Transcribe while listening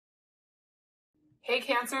Hey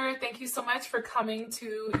Cancer, thank you so much for coming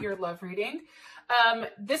to your love reading.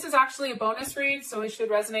 This is actually a bonus read, so it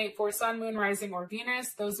should resonate for Sun, Moon, Rising, or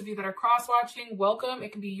Venus. Those of you that are cross-watching, welcome.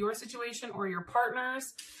 It can be your situation or your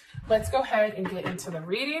partner's. Let's go ahead and get into the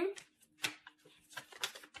reading.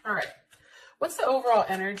 All right. What's the overall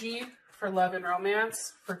energy for love and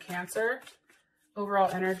romance for Cancer?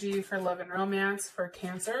 Overall energy for love and romance for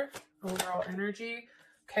Cancer. Overall energy.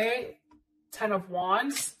 Okay. 10 of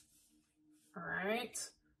Wands. All right. Let's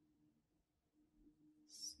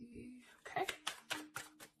see. Okay.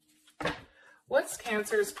 What's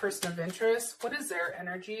Cancer's person of interest? What is their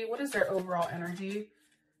energy? What is their overall energy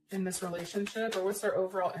in this relationship? Or what's their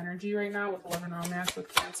overall energy right now with love and romance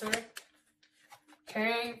with Cancer?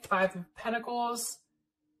 Okay. 5 of Pentacles.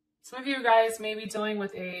 Some of you guys may be dealing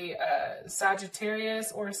with a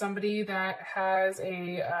Sagittarius or somebody that has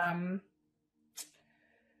a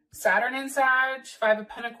Saturn in Sag. 5 of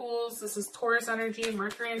Pentacles. This is Taurus energy,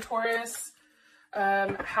 Mercury in Taurus.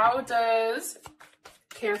 How does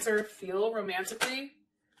Cancer feel romantically?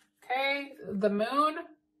 Okay, the Moon.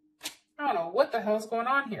 I don't know what the hell's going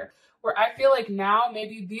on here. Where I feel like now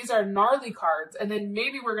maybe these are gnarly cards and then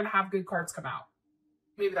maybe we're going to have good cards come out.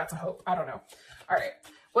 Maybe that's a hope. I don't know. All right.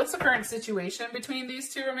 What's the current situation between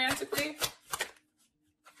these two romantically?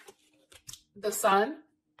 The Sun.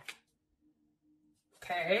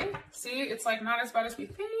 Okay. See, it's like not as bad as we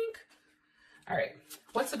think. All right.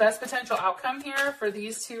 What's the best potential outcome here for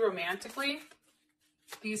these two romantically?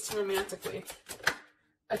 These two romantically.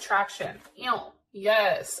 Attraction. Ew.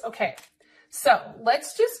 Yes. Okay. So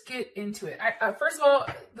let's just get into it. First of all,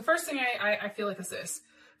 the first thing I feel like is this.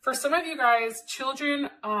 For some of you guys, children,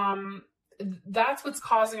 that's what's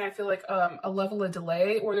causing, I feel like, a level of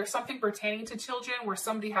delay, or there's something pertaining to children where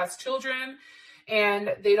somebody has children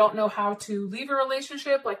and they don't know how to leave a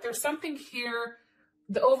relationship. Like there's something here,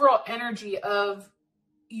 the overall energy of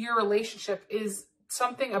your relationship is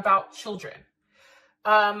something about children.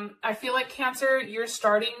 I feel like Cancer, you're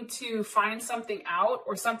starting to find something out,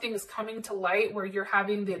 or something is coming to light where you're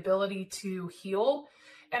having the ability to heal.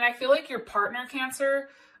 And I feel like your partner, Cancer,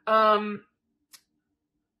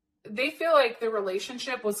 they feel like the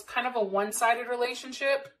relationship was kind of a one-sided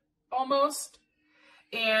relationship almost.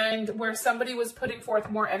 And where somebody was putting forth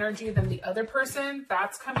more energy than the other person,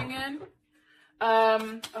 that's coming in.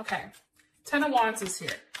 Okay. 10 of Wands is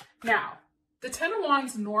here. Now, the 10 of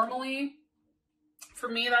Wands normally, for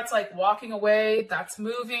me, that's like walking away, that's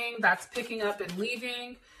moving, that's picking up and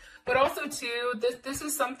leaving. But also too, this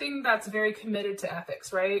is something that's very committed to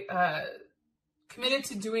ethics, right? Committed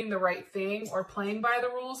to doing the right thing or playing by the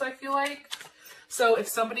rules, I feel like. So if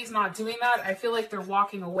somebody's not doing that, I feel like they're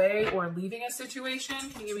walking away or leaving a situation.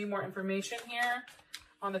 Can you give me more information here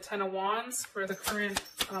on the 10 of Wands for the current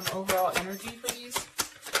overall energy for these?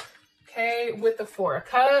 Okay, with the 4 of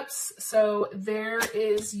Cups. So there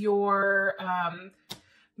is your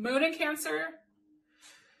Moon in Cancer.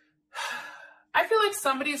 I feel like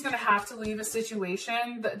somebody's going to have to leave a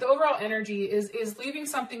situation. The overall energy is leaving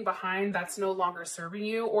something behind that's no longer serving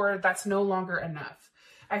you, or that's no longer enough.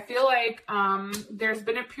 I feel like there's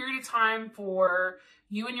been a period of time for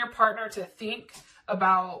you and your partner to think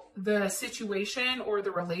about the situation or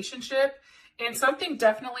the relationship, and something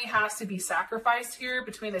definitely has to be sacrificed here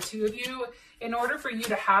between the two of you in order for you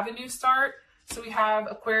to have a new start. So we have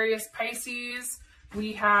Aquarius, Pisces.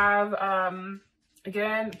 We have,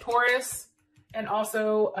 again, Taurus. And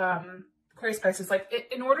also Aquarius, Pisces. Like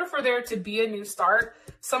in order for there to be a new start,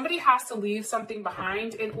 somebody has to leave something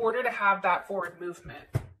behind in order to have that forward movement.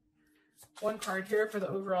 One card here for the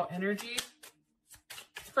overall energy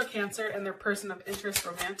for Cancer and their person of interest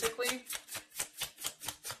romantically.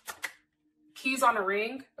 Keys on a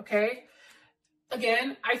ring. Okay.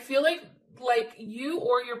 Again, I feel like you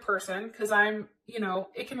or your person, because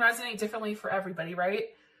it can resonate differently for everybody, right?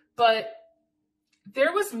 But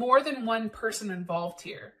there was more than one person involved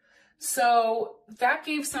here. So that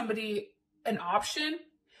gave somebody an option,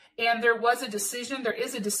 and there was a decision. There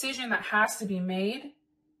is a decision that has to be made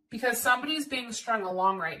because somebody's being strung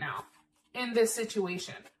along right now in this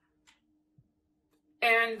situation.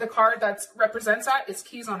 And the card that represents that is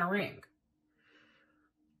Keys on a Ring.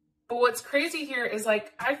 But what's crazy here is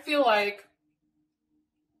I feel like,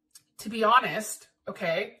 to be honest,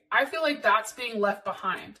 okay, I feel like that's being left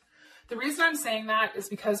behind. The reason I'm saying that is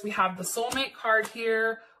because we have the soulmate card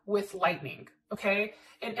here with lightning, okay?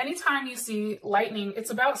 And anytime you see lightning, it's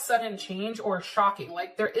about sudden change or shocking.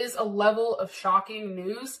 Like there is a level of shocking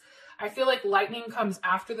news. I feel like lightning comes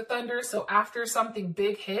after the thunder. So after something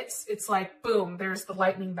big hits, it's like, boom, there's the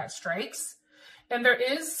lightning that strikes. And there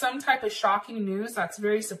is some type of shocking news that's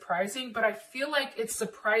very surprising, but I feel like it's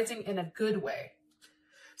surprising in a good way.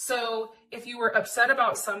 So if you were upset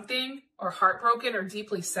about something or heartbroken or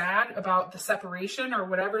deeply sad about the separation or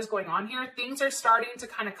whatever's going on here, things are starting to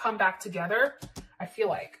kind of come back together, I feel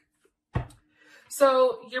like.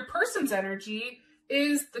 So your person's energy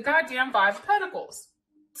is the goddamn Five of Pentacles.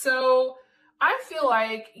 So I feel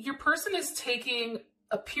like your person is taking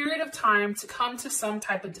a period of time to come to some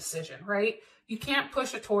type of decision, right? You can't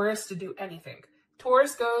push a Taurus to do anything.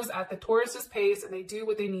 Taurus goes at the Taurus's pace and they do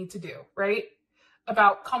what they need to do, right?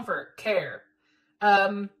 About comfort, care.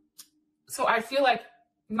 So I feel like,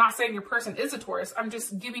 I'm not saying your person is a Taurus, I'm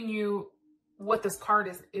just giving you what this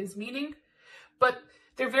card is meaning, but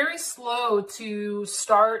they're very slow to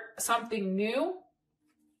start something new.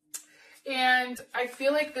 And I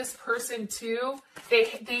feel like this person too,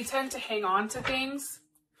 they tend to hang on to things.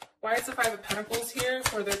 Why is the Five of Pentacles here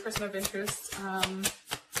for their person of interest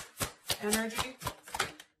energy?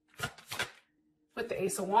 With the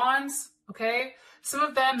Ace of Wands, okay? Some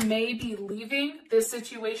of them may be leaving this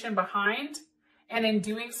situation behind. And in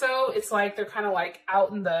doing so, it's like they're kind of like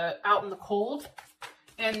out in the cold.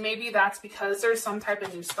 And maybe that's because there's some type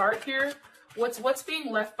of new start here. What's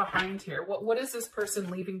being left behind here? What is this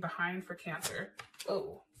person leaving behind for Cancer?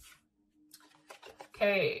 Oh.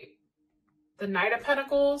 Okay. The Knight of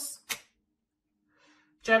Pentacles,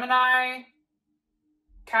 Gemini,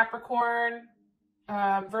 Capricorn,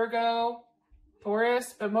 Virgo,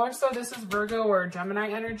 Taurus, but more so this is Virgo or Gemini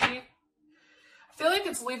energy. I feel like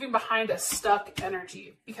it's leaving behind a stuck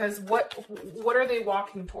energy because what are they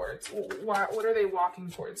walking towards? What are they walking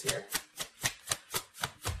towards here?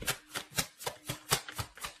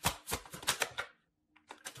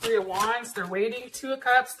 Three of Wands, they're waiting. Two of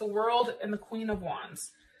Cups, the World, and the Queen of Wands.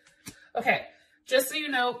 Okay, just so you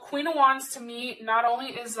know, Queen of Wands to me, not only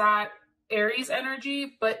is that Aries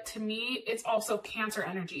energy, but to me, it's also Cancer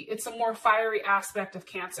energy. It's a more fiery aspect of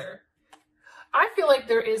Cancer. I feel like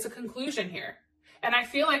there is a conclusion here. And I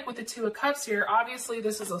feel like with the Two of Cups here, obviously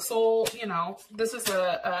this is a soul, this is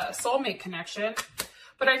a soulmate connection.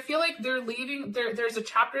 But I feel like they're leaving, there's a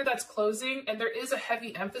chapter that's closing and there is a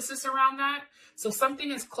heavy emphasis around that. So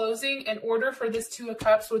something is closing in order for this Two of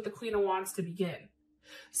Cups with the Queen of Wands to begin.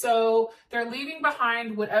 So they're leaving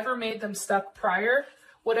behind whatever made them stuck prior,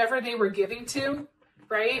 whatever they were giving to,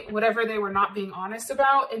 right? Whatever they were not being honest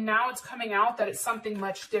about. And now it's coming out that it's something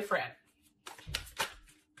much different.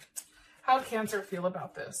 How does Cancer feel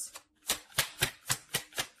about this?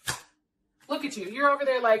 Look at you. You're over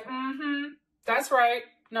there like, that's right.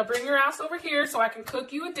 Now bring your ass over here so I can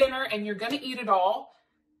cook you a dinner and you're going to eat it all.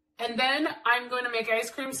 And then I'm going to make ice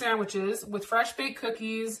cream sandwiches with fresh baked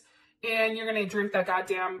cookies and you're going to drink that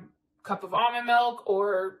goddamn cup of almond milk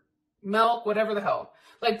or milk, whatever the hell.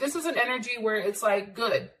 Like this is an energy where it's like,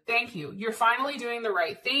 good, thank you. You're finally doing the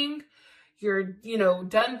right thing. You're,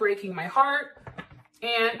 done breaking my heart.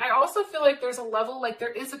 And I also feel like there's a level, like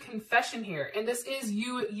there is a confession here. And this is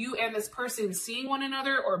you and this person seeing one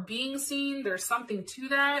another or being seen. There's something to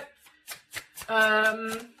that.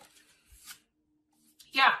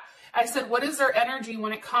 Yeah. I said, what is their energy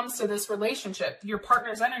when it comes to this relationship? Your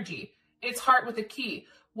partner's energy. It's heart with a key.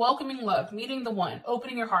 Welcoming love, meeting the one,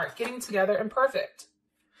 opening your heart, getting together, and perfect.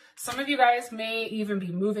 Some of you guys may even be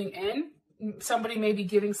moving in. Somebody may be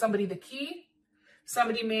giving somebody the key.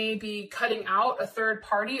 Somebody may be cutting out a third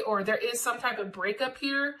party, or there is some type of breakup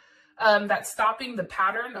here that's stopping the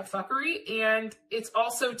pattern of fuckery. And it's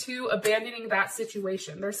also too abandoning that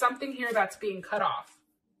situation. There's something here that's being cut off.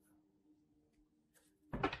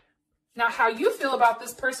 Now, how you feel about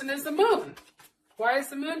this person is the moon. Why is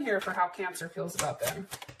the moon here for how Cancer feels about them?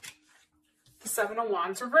 The Seven of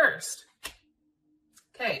Wands reversed.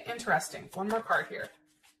 Okay, interesting. One more card here.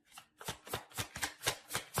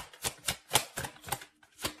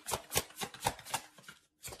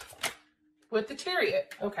 With the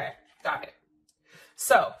Chariot. Okay, got it.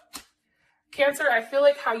 So, Cancer, I feel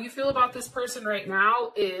like how you feel about this person right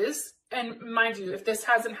now is, and mind you, if this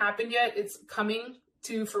hasn't happened yet, it's coming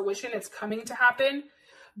to fruition. It's coming to happen.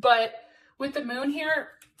 But with the moon here,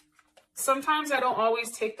 sometimes I don't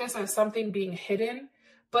always take this as something being hidden,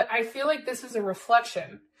 but I feel like this is a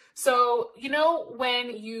reflection. So,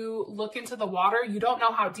 when you look into the water, you don't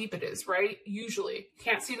know how deep it is, right? Usually. You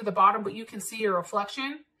can't see to the bottom, but you can see your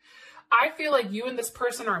reflection. I feel like you and this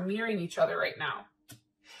person are mirroring each other right now.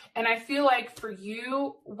 And I feel like for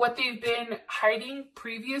you, what they've been hiding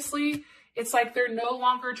previously, it's like they're no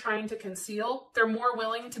longer trying to conceal. They're more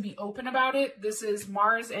willing to be open about it. This is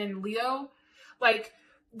Mars and Leo. Like,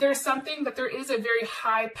 there's something that there is a very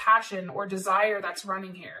high passion or desire that's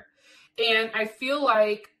running here. And I feel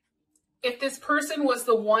like if this person was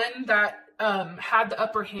the one that had the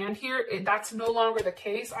upper hand here, that's no longer the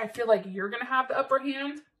case. I feel like you're going to have the upper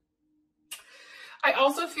hand. I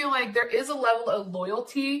also feel like there is a level of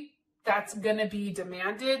loyalty that's going to be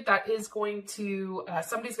demanded, that is going to,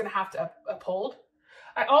 somebody's going to have to uphold.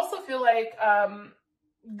 I also feel like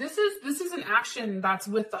this is an action that's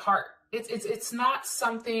with the heart. It's not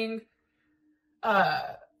something,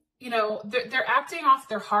 you know, they're acting off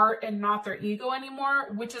their heart and not their ego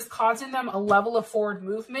anymore, which is causing them a level of forward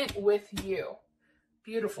movement with you.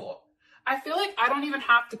 Beautiful. I feel like I don't even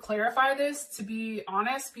have to clarify this, to be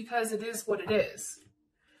honest, because it is what it is.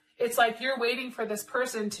 It's like you're waiting for this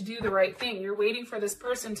person to do the right thing. You're waiting for this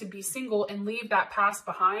person to be single and leave that past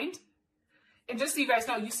behind. And just so you guys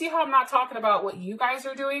know, you see how I'm not talking about what you guys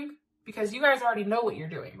are doing? Because you guys already know what you're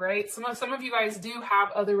doing, right? Some of you guys do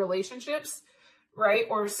have other relationships, right?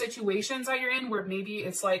 Or situations that you're in where maybe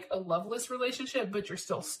it's like a loveless relationship, but you're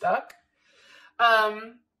still stuck.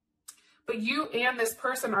 But you and this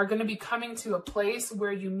person are going to be coming to a place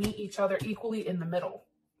where you meet each other equally in the middle.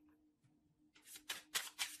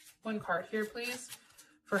 One card here, please,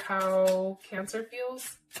 for how Cancer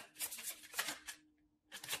feels.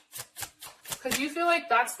 Because you feel like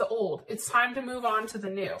that's the old. It's time to move on to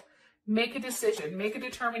the new. Make a decision. Make a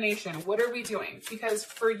determination. What are we doing? Because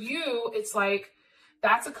for you, it's like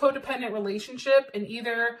that's a codependent relationship, and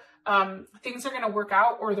either things are going to work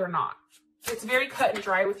out or they're not. It's very cut and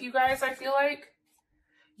dry with you guys, I feel like.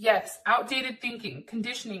 Yes, outdated thinking,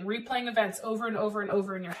 conditioning, replaying events over and over and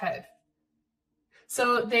over in your head.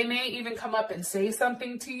 So they may even come up and say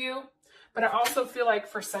something to you, but I also feel like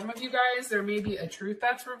for some of you guys, there may be a truth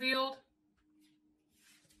that's revealed.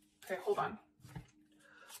 Okay, hold on.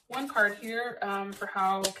 One card here for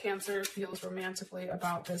how Cancer feels romantically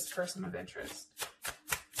about this person of interest.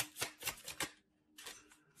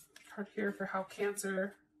 Card here for how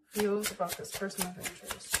Cancer feels about this person of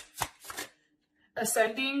interest.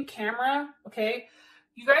 Ascending camera, okay?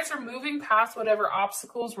 You guys are moving past whatever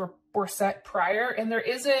obstacles were set prior, and there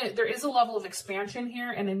is a level of expansion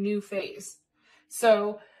here and a new phase.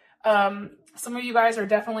 So some of you guys are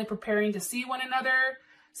definitely preparing to see one another.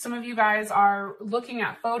 Some of you guys are looking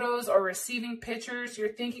at photos or receiving pictures.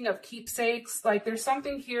 You're thinking of keepsakes. Like there's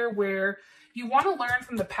something here where you want to learn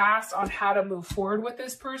from the past on how to move forward with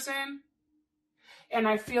this person. And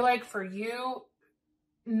I feel like for you,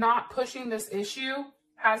 not pushing this issue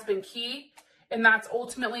has been key. And that's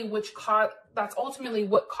ultimately what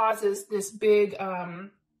causes this big,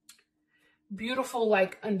 beautiful,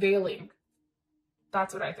 like, unveiling.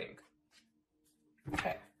 That's what I think.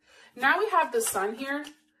 Okay. Now we have the sun here.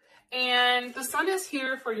 And the sun is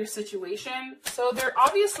here for your situation. So there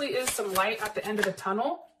obviously is some light at the end of the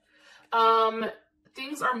tunnel.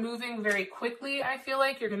 Things are moving very quickly. I feel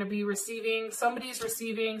like you're going to be somebody's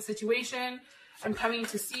receiving situation. I'm coming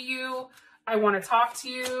to see you. I want to talk to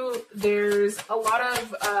you. There's a lot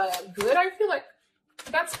of good, I feel like,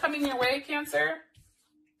 that's coming your way, Cancer.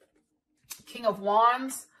 King of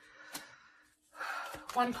Wands.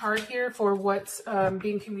 One card here for what's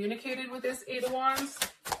being communicated with this Eight of Wands.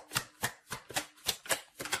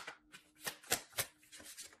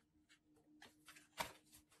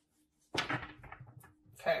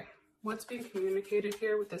 Okay, what's being communicated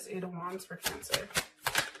here with this Eight of Wands for Cancer?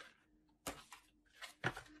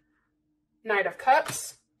 Knight of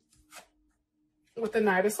Cups with the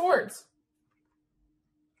Knight of Swords.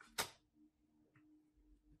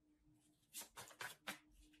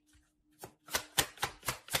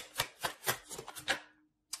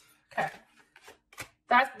 Okay.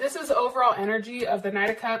 This is the overall energy of the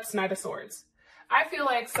Knight of Cups, Knight of Swords. I feel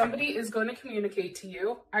like somebody is going to communicate to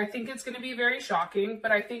you. I think it's going to be very shocking,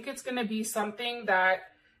 but I think it's going to be something that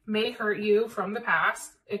may hurt you from the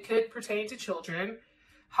past. It could pertain to children.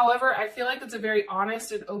 However, I feel like it's a very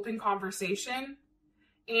honest and open conversation.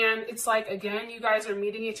 And it's like, again, you guys are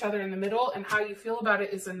meeting each other in the middle, and how you feel about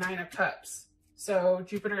it is the Nine of Cups. So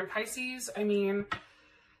Jupiter and Pisces, I mean,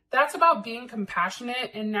 that's about being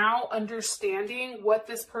compassionate and now understanding what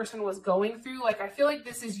this person was going through. Like, I feel like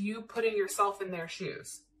this is you putting yourself in their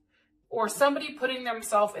shoes, or somebody putting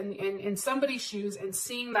themselves in somebody's shoes and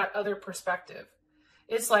seeing that other perspective.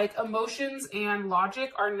 It's like emotions and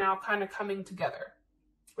logic are now kind of coming together,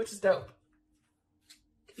 which is dope.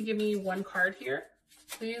 Can you give me one card here,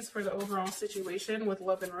 please, for the overall situation with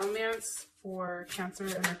love and romance for Cancer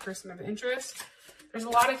and their person of interest? There's a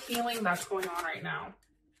lot of healing that's going on right now.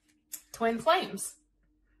 Twin flames.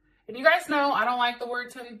 And you guys know I don't like the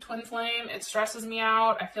word twin flame. It stresses me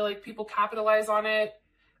out. I feel like people capitalize on it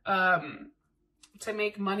to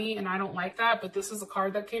make money, and I don't like that. But this is a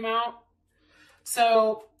card that came out.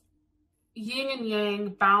 So yin and yang,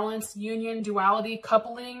 balance, union, duality,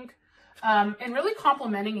 coupling, and really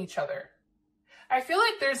complementing each other. I feel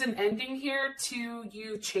like there's an ending here to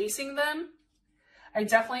you chasing them. I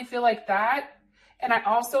definitely feel like that. And I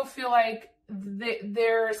also feel like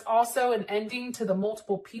there's also an ending to the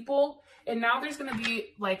multiple people. And now there's going to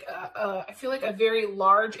be like, I feel like a very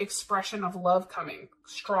large expression of love coming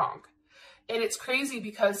strong. And it's crazy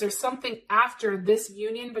because there's something after this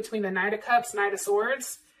union between the Knight of Cups, Knight of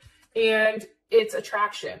Swords, and it's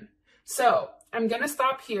attraction. So I'm going to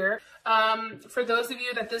stop here. For those of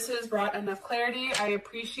you that this has brought enough clarity, I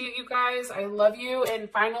appreciate you guys. I love you. And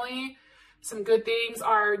finally, some good things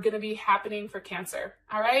are going to be happening for Cancer.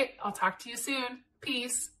 All right. I'll talk to you soon.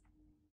 Peace.